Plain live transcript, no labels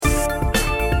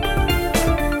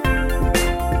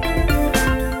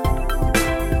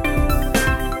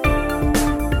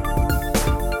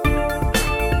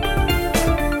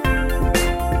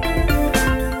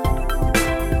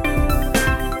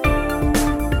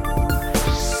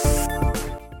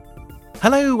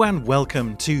Hello and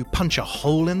welcome to Punch a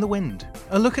Hole in the Wind,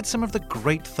 a look at some of the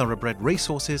great thoroughbred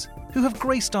racehorses who have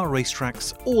graced our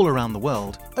racetracks all around the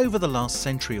world over the last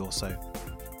century or so.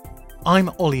 I'm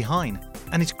Ollie Hine,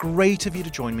 and it's great of you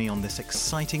to join me on this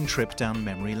exciting trip down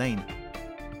memory lane.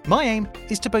 My aim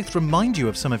is to both remind you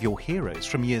of some of your heroes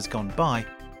from years gone by,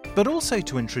 but also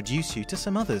to introduce you to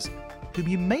some others whom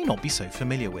you may not be so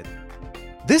familiar with.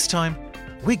 This time,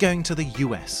 we're going to the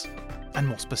US, and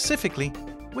more specifically,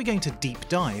 we're going to deep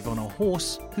dive on a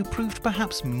horse who proved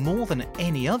perhaps more than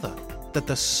any other that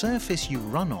the surface you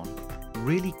run on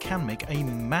really can make a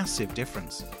massive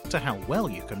difference to how well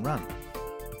you can run.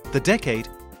 The decade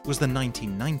was the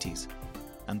 1990s,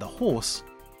 and the horse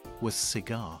was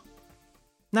Cigar.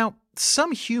 Now,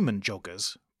 some human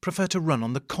joggers prefer to run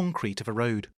on the concrete of a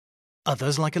road.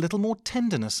 Others like a little more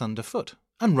tenderness underfoot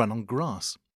and run on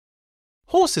grass.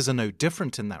 Horses are no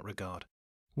different in that regard.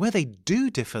 Where they do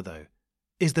differ, though,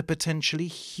 is the potentially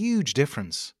huge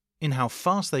difference in how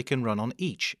fast they can run on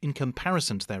each in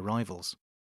comparison to their rivals.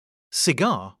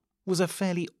 Cigar was a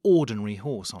fairly ordinary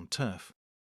horse on turf.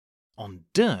 On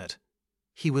dirt,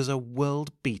 he was a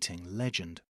world-beating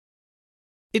legend.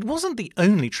 It wasn't the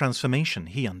only transformation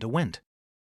he underwent.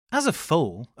 As a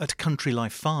foal at Country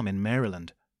Life Farm in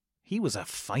Maryland, he was a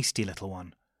feisty little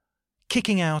one,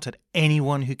 kicking out at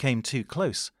anyone who came too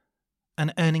close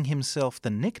and earning himself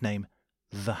the nickname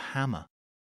The Hammer.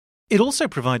 It also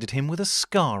provided him with a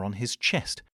scar on his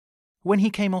chest when he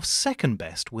came off second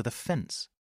best with a fence.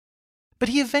 But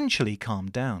he eventually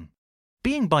calmed down.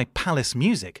 Being by Palace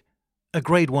Music, a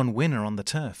Grade 1 winner on the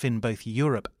turf in both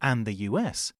Europe and the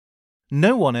US,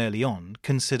 no one early on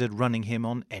considered running him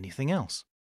on anything else.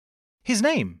 His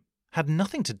name had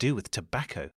nothing to do with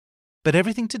tobacco, but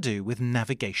everything to do with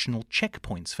navigational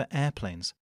checkpoints for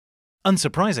airplanes.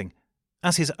 Unsurprising,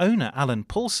 as his owner Alan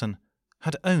Paulson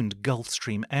had owned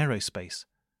Gulfstream Aerospace,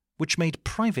 which made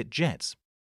private jets.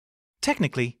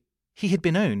 Technically, he had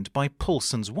been owned by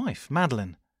Paulson's wife,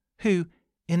 Madeline, who,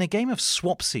 in a game of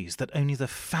swapsies that only the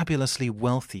fabulously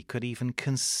wealthy could even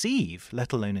conceive,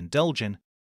 let alone indulge in,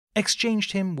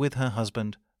 exchanged him with her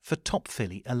husband for top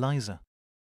filly Eliza.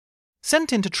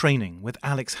 Sent into training with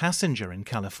Alex Hassinger in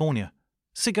California,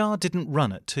 Cigar didn't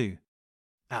run at 2.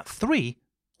 At 3,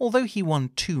 although he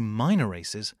won 2 minor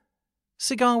races,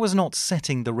 Cigar was not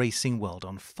setting the racing world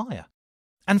on fire,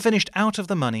 and finished out of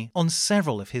the money on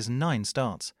several of his 9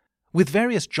 starts, with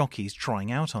various jockeys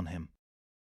trying out on him.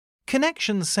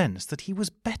 Connections sensed that he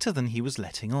was better than he was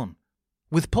letting on,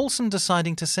 with Paulson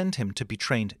deciding to send him to be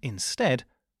trained instead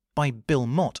by Bill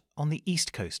Mott on the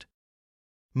East Coast.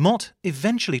 Mott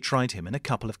eventually tried him in a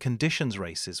couple of conditions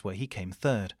races where he came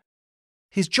third.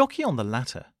 His jockey on the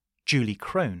latter, Julie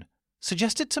Crone,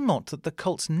 suggested to Mott that the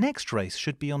colt's next race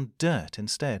should be on dirt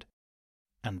instead.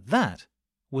 And that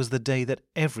was the day that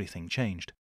everything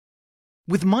changed.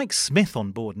 With Mike Smith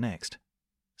on board next,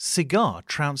 Cigar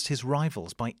trounced his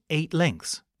rivals by 8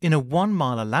 lengths in a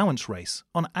 1-mile allowance race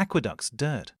on Aqueduct's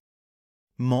dirt.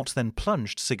 Mott then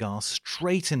plunged Cigar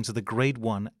straight into the Grade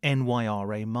 1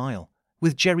 NYRA mile,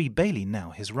 with Jerry Bailey now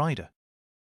his rider.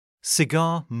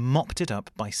 Cigar mopped it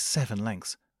up by 7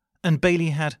 lengths, and Bailey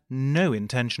had no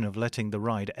intention of letting the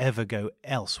ride ever go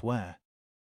elsewhere.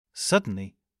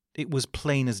 Suddenly, it was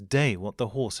plain as day what the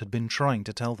horse had been trying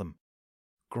to tell them.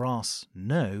 Grass,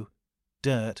 no.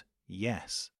 Dirt,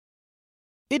 yes.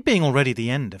 It being already the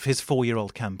end of his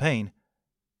 4-year-old campaign,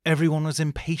 everyone was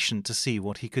impatient to see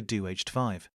what he could do aged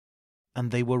 5, and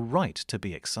they were right to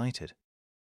be excited.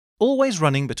 Always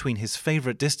running between his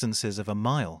favourite distances of 1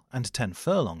 mile and 10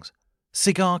 furlongs,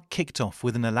 Cigar kicked off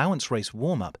with an allowance race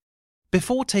warm-up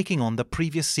before taking on the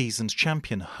previous season's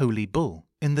champion Holy Bull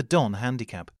in the Don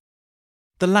Handicap.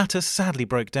 The latter sadly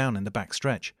broke down in the back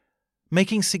stretch,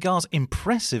 making Cigar's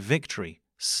impressive victory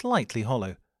slightly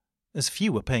hollow, as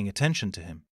few were paying attention to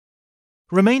him.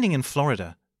 Remaining in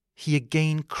Florida, he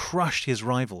again crushed his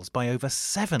rivals by over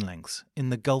 7 lengths in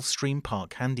the Gulfstream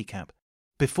Park Handicap,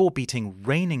 before beating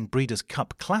reigning Breeders'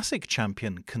 Cup Classic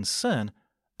champion Concern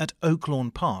at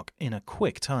Oaklawn Park in a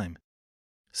quick time.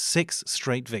 6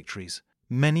 straight victories,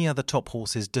 many other top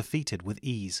horses defeated with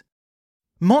ease.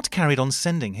 Mott carried on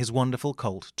sending his wonderful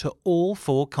colt to all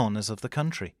 4 corners of the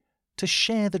country to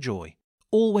share the joy,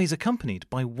 always accompanied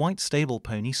by white stable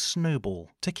pony Snowball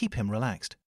to keep him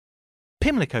relaxed.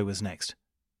 Pimlico was next,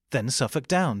 then Suffolk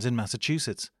Downs in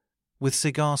Massachusetts, with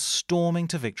Cigar storming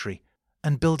to victory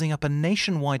and building up a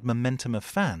nationwide momentum of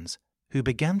fans who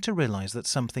began to realize that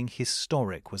something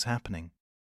historic was happening.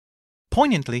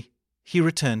 Poignantly, he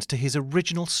returned to his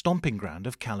original stomping ground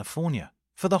of California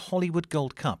for the Hollywood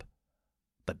Gold Cup,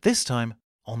 but this time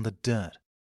on the dirt.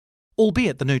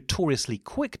 albeit the notoriously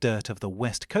quick dirt of the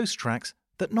West Coast tracks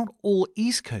that not all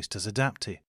East Coasters adapt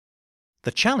to.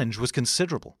 The challenge was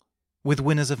considerable, with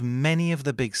winners of many of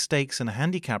the big stakes and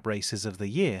handicap races of the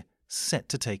year set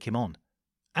to take him on,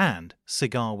 and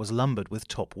Cigar was lumbered with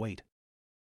top weight.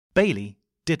 Bailey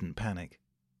didn't panic,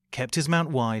 kept his mount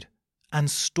wide,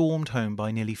 and stormed home by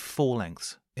nearly 4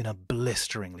 lengths in a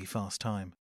blisteringly fast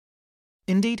time.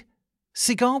 Indeed,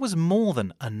 Cigar was more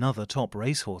than another top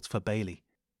racehorse for Bailey.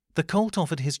 The colt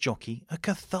offered his jockey a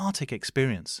cathartic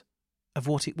experience of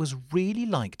what it was really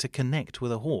like to connect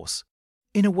with a horse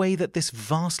in a way that this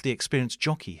vastly experienced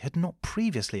jockey had not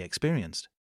previously experienced.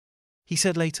 He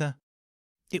said later,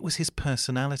 "It was his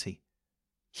personality.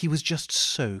 He was just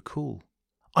so cool.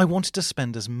 I wanted to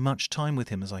spend as much time with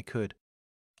him as I could.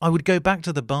 I would go back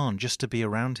to the barn just to be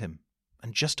around him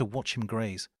and just to watch him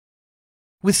graze."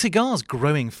 With Cigar's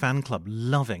growing fan club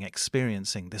loving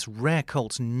experiencing this rare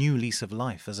colt's new lease of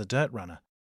life as a dirt runner,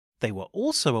 they were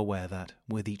also aware that,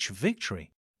 with each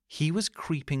victory, he was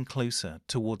creeping closer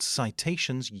towards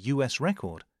Citation's US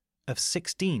record of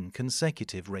 16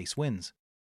 consecutive race wins,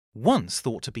 once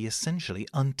thought to be essentially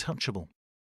untouchable.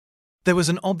 There was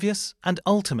an obvious and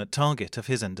ultimate target of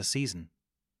his end of season,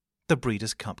 the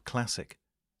Breeders' Cup Classic,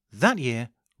 that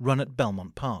year run at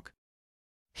Belmont Park.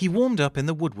 He warmed up in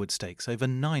the Woodward Stakes over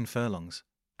 9 furlongs,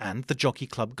 and the Jockey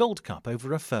Club Gold Cup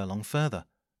over a furlong further,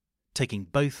 taking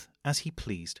both as he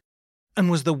pleased,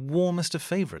 and was the warmest of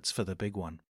favourites for the big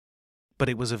one. But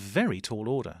it was a very tall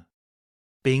order,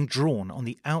 being drawn on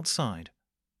the outside,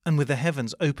 and with the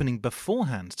heavens opening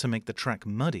beforehand to make the track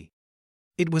muddy.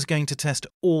 It was going to test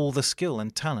all the skill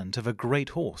and talent of a great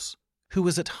horse, who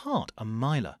was at heart a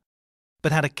miler,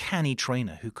 but had a canny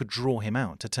trainer who could draw him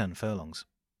out to 10 furlongs,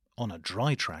 on a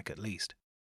dry track at least.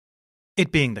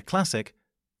 It being the Classic,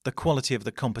 the quality of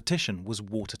the competition was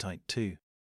watertight too.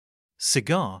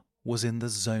 Cigar was in the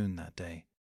zone that day.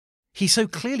 He so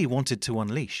clearly wanted to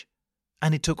unleash,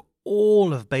 and it took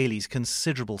all of Bailey's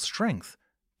considerable strength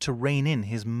to rein in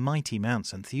his mighty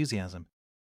mount's enthusiasm.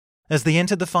 As they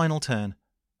entered the final turn,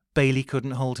 Bailey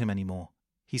couldn't hold him anymore.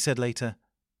 He said later,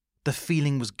 "The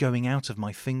feeling was going out of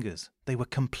my fingers. They were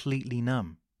completely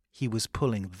numb. He was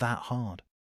pulling that hard."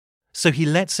 So he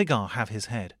let Cigar have his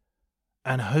head,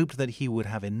 and hoped that he would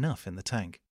have enough in the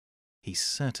tank. He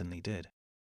certainly did.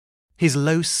 His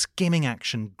low skimming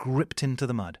action gripped into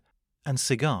the mud, and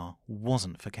Cigar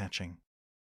wasn't for catching.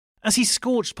 As he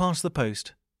scorched past the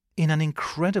post, in an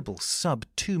incredible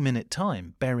sub-2-minute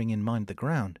time bearing in mind the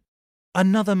ground,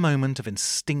 another moment of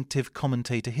instinctive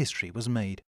commentator history was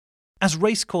made, as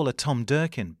race caller Tom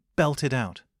Durkin belted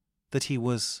out that he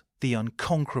was the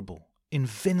unconquerable,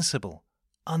 invincible,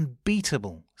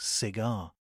 unbeatable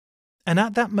Cigar. And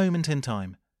at that moment in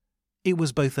time, it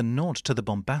was both a nod to the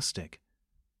bombastic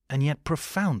and yet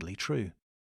profoundly true.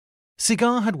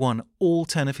 Cigar had won all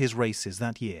 10 of his races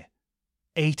that year,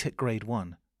 8 at Grade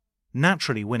 1,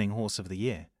 naturally winning Horse of the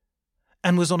Year,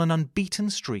 and was on an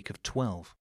unbeaten streak of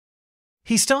 12.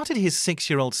 He started his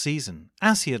 6-year-old season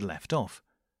as he had left off,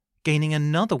 gaining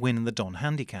another win in the Don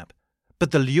Handicap,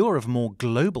 but the lure of more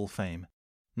global fame,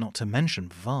 not to mention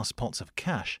vast pots of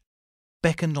cash,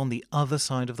 beckoned on the other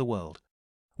side of the world,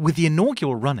 with the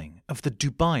inaugural running of the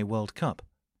Dubai World Cup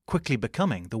quickly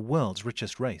becoming the world's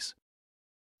richest race.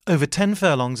 Over 10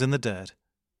 furlongs in the dirt,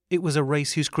 it was a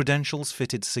race whose credentials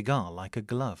fitted Cigar like a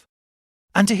glove.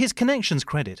 And to his connections'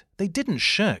 credit, they didn't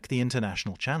shirk the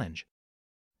international challenge.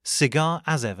 Cigar,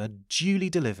 as ever, duly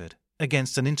delivered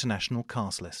against an international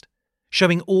cast list,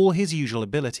 showing all his usual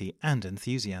ability and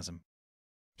enthusiasm.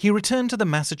 He returned to the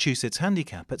Massachusetts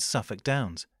Handicap at Suffolk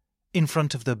Downs, in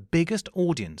front of the biggest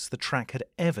audience the track had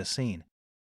ever seen,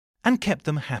 and kept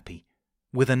them happy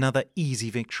with another easy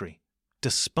victory,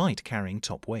 despite carrying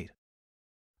top weight.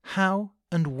 How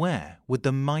and where would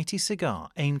the mighty Cigar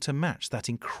aim to match that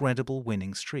incredible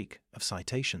winning streak of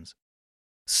citations?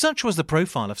 Such was the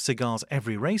profile of Cigar's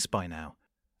every race by now,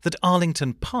 that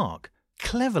Arlington Park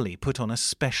cleverly put on a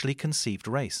specially conceived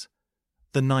race,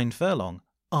 the 9-furlong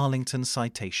Arlington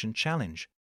Citation Challenge,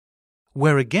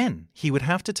 where again he would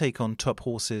have to take on top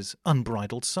horses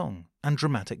Unbridled Song and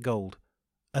Dramatic Gold,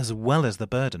 as well as the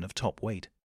burden of top weight.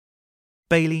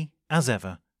 Bailey, as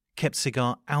ever, kept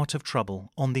Cigar out of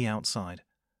trouble on the outside,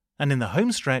 and in the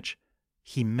home stretch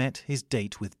he met his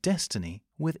date with destiny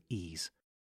with ease,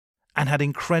 and had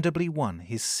incredibly won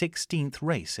his 16th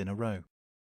race in a row.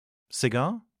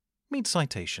 Cigar meet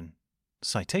Citation.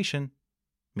 Citation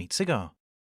meet Cigar.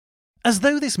 As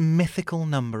though this mythical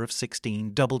number of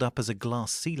 16 doubled up as a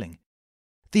glass ceiling,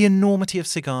 the enormity of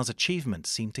Cigar's achievement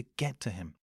seemed to get to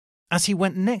him, as he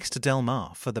went next to Del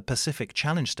Mar for the Pacific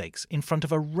Challenge Stakes in front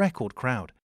of a record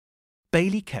crowd,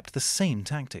 Bailey kept the same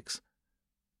tactics.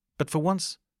 But for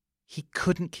once, he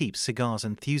couldn't keep Cigar's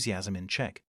enthusiasm in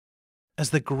check, as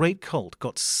the great colt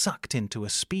got sucked into a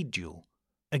speed duel,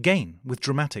 again with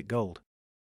dramatic gold.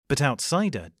 But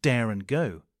outsider Dare and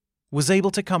Go was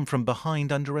able to come from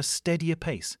behind under a steadier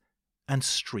pace and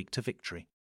streak to victory.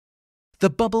 The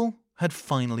bubble had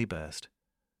finally burst,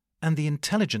 and the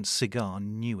intelligent Cigar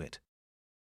knew it.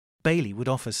 Bailey would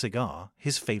offer Cigar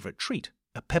his favourite treat,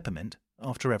 a peppermint,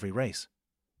 after every race.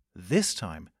 This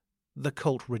time, the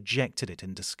colt rejected it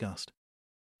in disgust.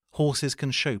 Horses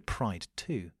can show pride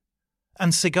too,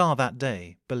 and Cigar that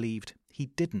day believed he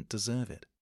didn't deserve it.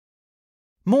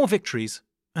 More victories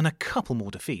and a couple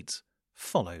more defeats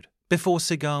followed before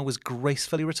Cigar was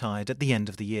gracefully retired at the end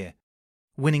of the year,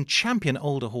 winning champion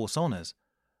older horse honours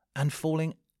and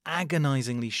falling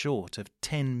agonisingly short of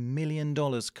 $10 million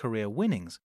career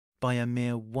winnings by a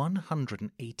mere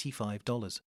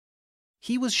 $185.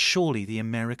 He was surely the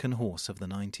American horse of the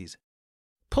 90s.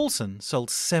 Paulson sold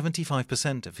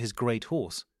 75% of his great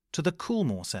horse to the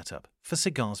Coolmore setup for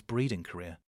Cigar's breeding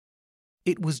career.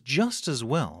 It was just as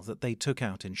well that they took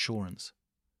out insurance.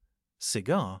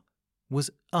 Cigar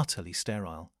was utterly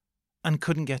sterile and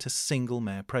couldn't get a single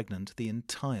mare pregnant the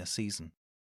entire season.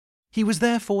 He was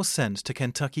therefore sent to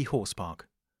Kentucky Horse Park,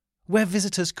 where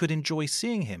visitors could enjoy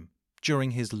seeing him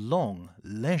during his long,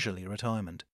 leisurely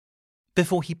retirement,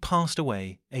 before he passed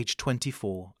away aged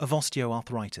 24 of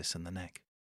osteoarthritis in the neck.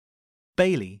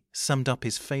 Bailey summed up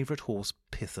his favourite horse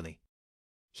pithily.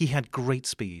 He had great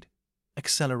speed,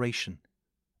 acceleration,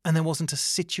 and there wasn't a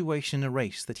situation in a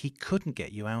race that he couldn't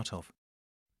get you out of.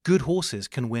 Good horses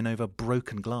can win over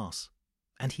broken glass,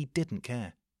 and he didn't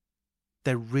care.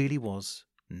 There really was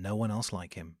no one else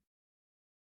like him.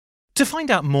 To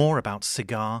find out more about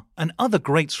Cigar and other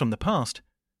greats from the past,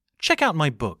 check out my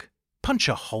book, Punch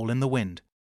a Hole in the Wind,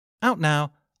 out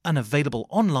now and available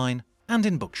online and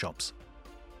in bookshops.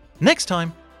 Next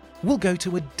time, we'll go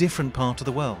to a different part of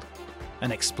the world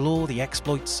and explore the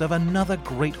exploits of another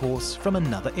great horse from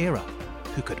another era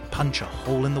who could punch a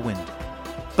hole in the wind.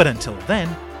 But until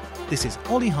then, this is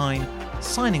Ollie Hine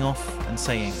signing off and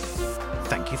saying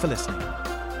thank you for listening.